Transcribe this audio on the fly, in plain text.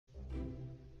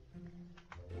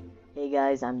Hey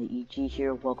guys, I'm the EG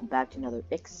here. Welcome back to another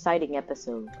exciting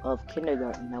episode of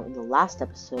Kindergarten. Now, in the last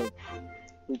episode,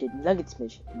 we did Nuggets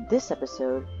mission. In this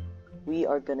episode, we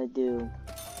are gonna do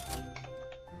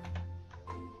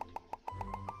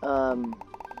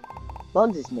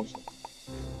Bugs' mission.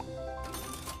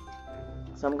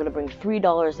 So I'm gonna bring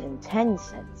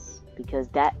 $3.10 because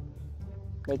that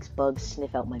makes Bugs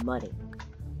sniff out my money.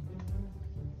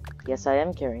 Yes, I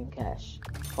am carrying cash.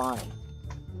 Fine.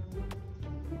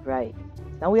 Right.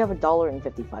 Now we have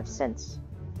 $1.55.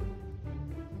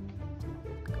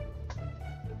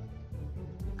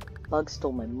 Bugs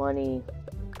stole my money.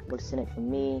 What's in it for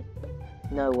me?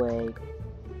 No way.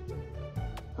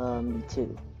 Me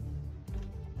too.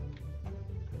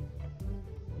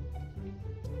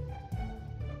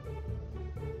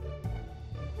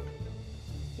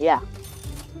 Yeah.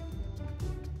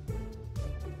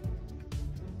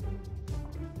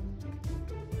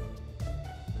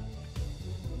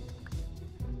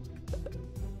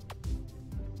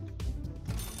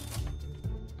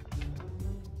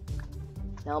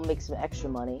 Now I'll make some extra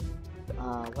money.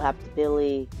 What happened to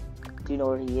Billy? Do you know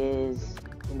where he is?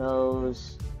 Who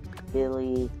knows?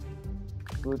 Billy.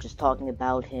 We were just talking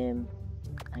about him.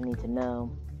 I need to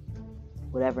know.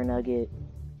 Whatever, Nugget.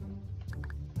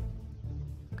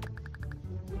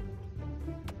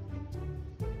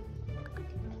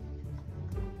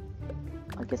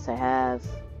 I guess I have.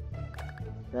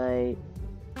 Right.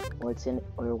 What's in,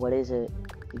 or what is it?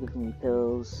 You're giving me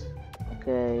pills.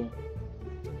 Okay.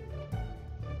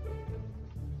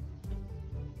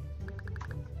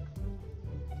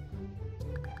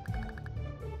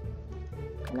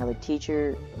 Now the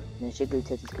teacher, Ms.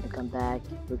 Jigglytits, is gonna come back.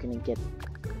 We're gonna give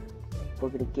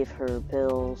her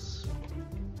pills.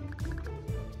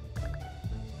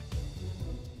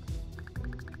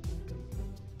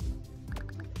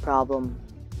 Problem.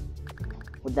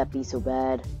 Would that be so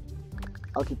bad?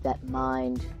 I'll keep that in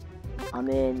mind. I'm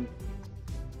in.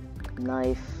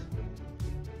 Knife.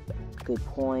 Good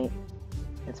point.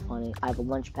 That's funny. I have a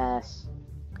lunch pass.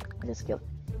 I just go.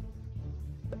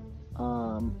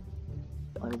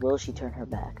 Or will she turn her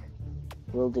back?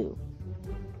 Will do.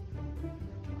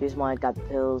 Here's why I got the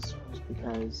pills, just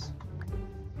because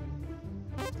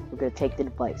we're gonna take the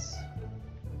device.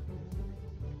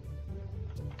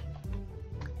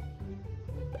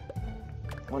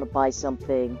 I wanna buy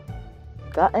something.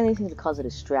 Got anything to cause a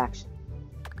distraction?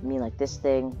 I mean, like this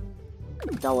thing,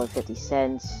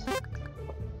 $1.50.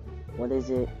 What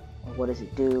is it? Or what does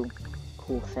it do?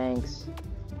 Cool, thanks.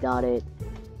 Got it.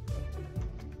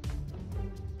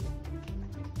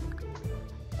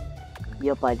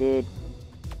 Yup, I did.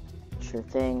 Sure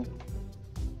thing.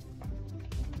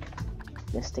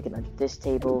 Let's stick it under this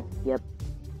table. Yep.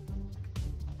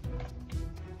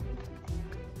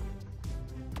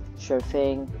 Sure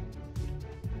thing.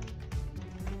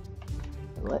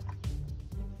 What?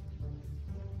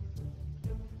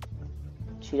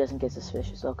 She doesn't get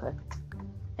suspicious. Okay.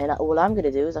 And what I'm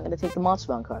gonna do is I'm gonna take the Monster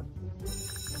Bound card.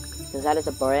 Because that is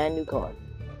a brand new card.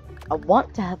 I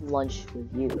want to have lunch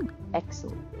with you.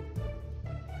 Excellent.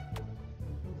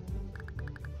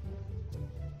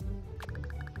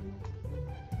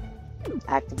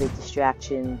 Activate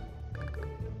distraction.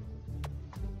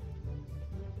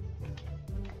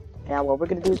 Now what we're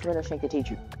gonna do is we're gonna shank the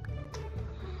teacher.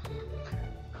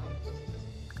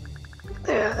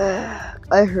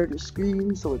 I heard her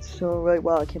scream, so it's so right.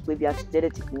 Wow, I can't believe you actually did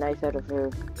it. Take the knife out of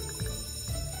her.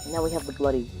 And now we have the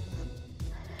bloody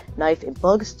knife, and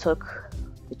Bugs took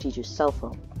the teacher's cell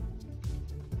phone.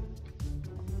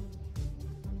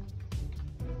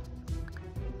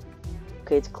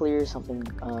 Okay, it's clear something,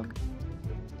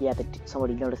 yeah,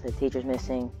 somebody noticed the teacher's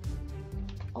missing.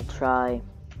 I'll try.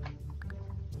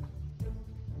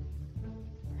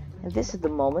 And this is the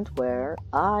moment where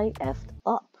I effed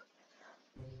up.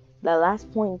 That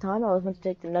last point in time, I was meant to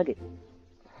take the nugget.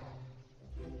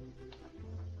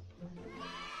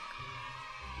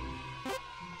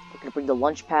 We're gonna bring the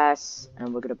lunch pass,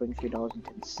 and we're gonna bring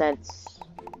 $3.10.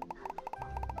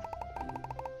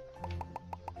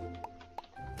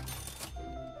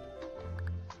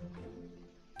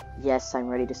 Yes, I'm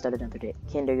ready to start another day at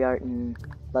kindergarten.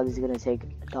 Bugs is gonna take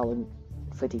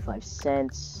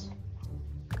 $1.55.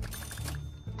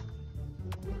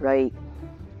 Right.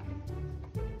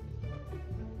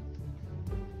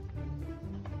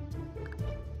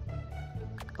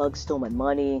 Bugs stole my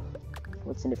money.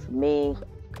 What's in it for me?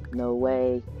 No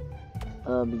way.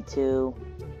 Me too.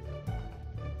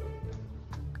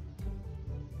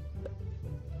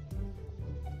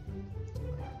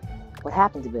 What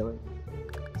happened to Billy?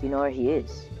 Do you know where he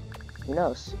is? Who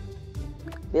knows?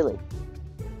 Billy.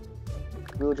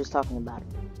 We were just talking about him.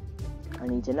 I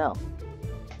need to know.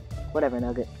 Whatever,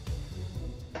 Nugget.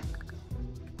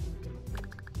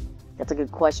 That's a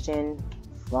good question.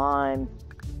 Fine.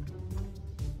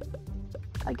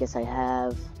 I guess I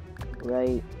have.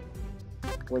 Right.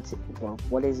 What's it? Well,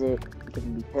 what is it? You're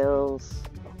giving me pills.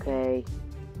 Okay.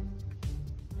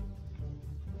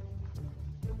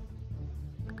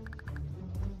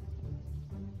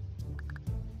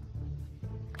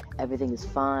 Everything is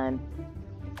fine.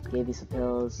 Gave you some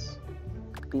pills.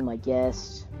 Be my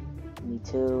guest. Me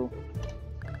too.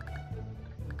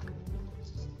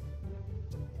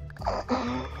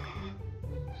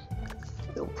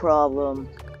 No problem.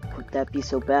 Would that be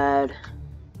so bad?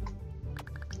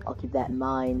 I'll keep that in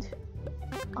mind.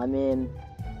 I'm in.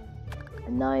 A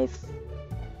knife.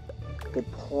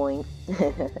 Good point.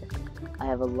 I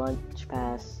have a lunch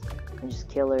pass. And just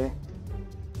kill her.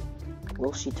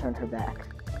 Will she turn her back?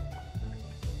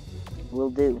 Will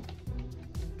do.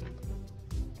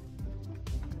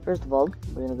 First of all,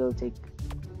 we're gonna go take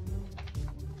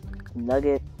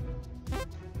Nugget.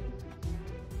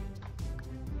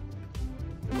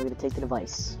 And we're gonna take the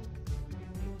device.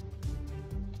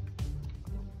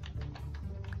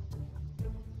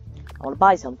 I wanna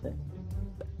buy something.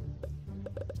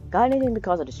 Got anything to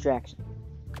cause a distraction?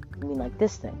 I mean, like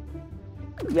this thing.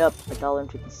 Yup,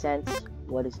 $1.50.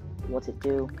 What's it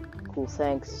do? Cool,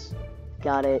 thanks.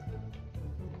 Got it.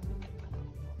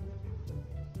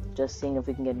 Just seeing if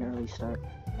we can get an early start.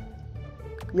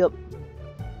 Yup.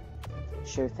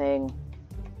 Sure thing.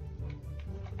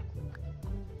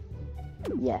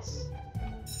 Yes.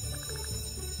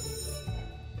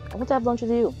 I want to have lunch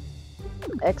with you.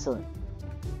 Excellent.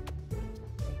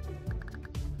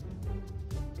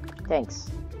 Thanks.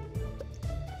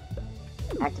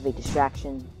 Activate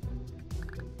distraction.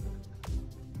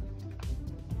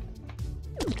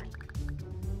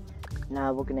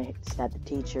 Now we're gonna stab the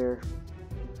teacher.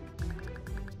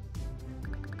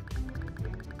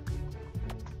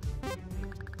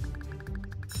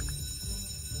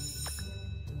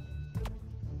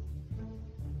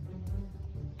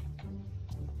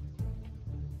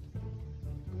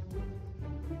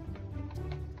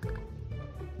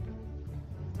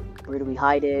 Where do we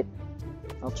hide it?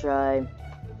 I'll try.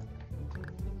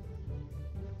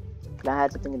 Can I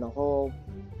hide something in the hole?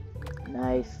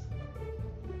 Knife.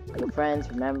 Your friends,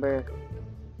 remember?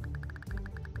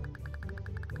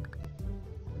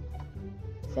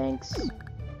 Thanks.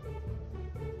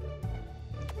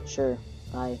 Sure.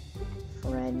 Bye,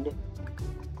 friend.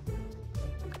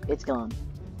 It's gone.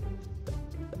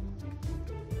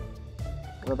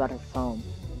 What about her phone?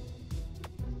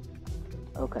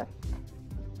 Okay.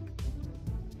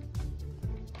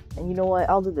 And you know what?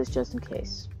 I'll do this just in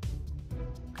case.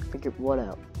 Figure what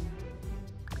out?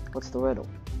 What's the riddle?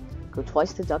 Go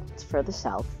twice the ducks further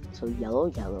south, so yellow,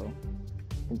 yellow,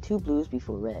 then 2 blues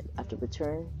before red. After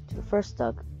return to the first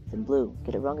duck, then blue.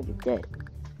 Get it wrong and you're dead.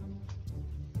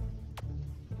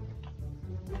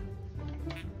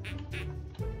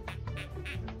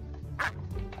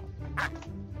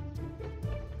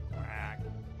 Quack.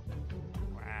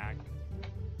 Quack.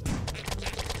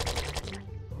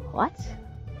 What?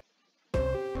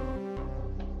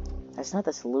 That's not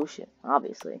the solution,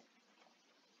 obviously.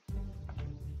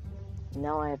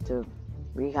 Now I have to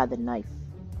re-hide the knife.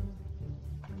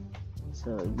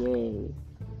 So, yay.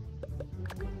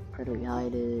 Where do we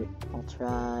hide it? I'll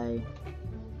try.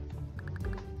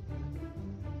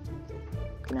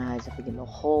 Can I hide something in the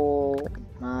hole?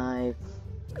 Knife.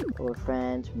 Or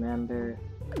friends, remember.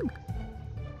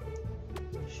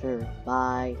 Sure,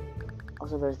 bye.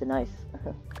 Also, there's the knife.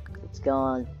 It's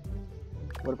gone.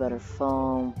 What about her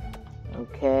phone?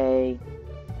 Okay.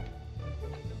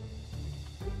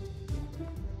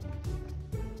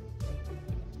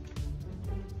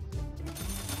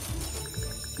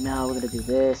 Now we're gonna do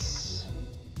this.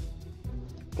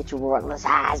 Get your worthless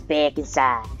eyes back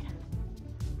inside.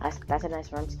 That's a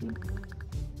nice rhyme scheme.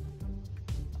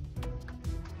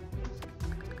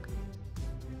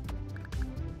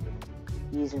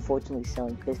 He's unfortunately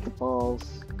selling biscuit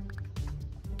balls.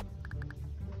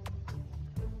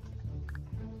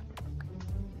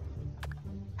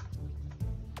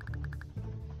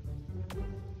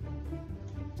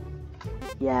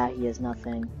 Yeah, he has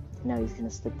nothing. Now he's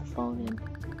gonna stick the phone in.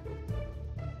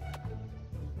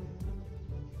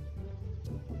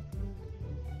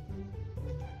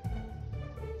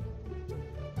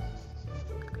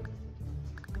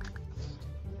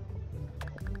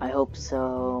 I hope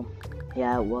so.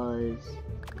 Yeah, it was.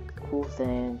 Cool,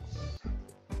 thanks.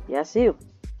 Yeah, see you.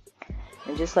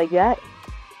 And just like that,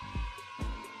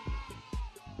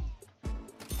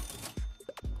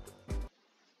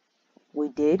 we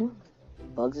did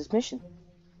Bugs' mission.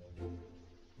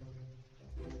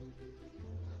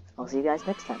 I'll see you guys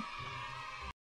next time.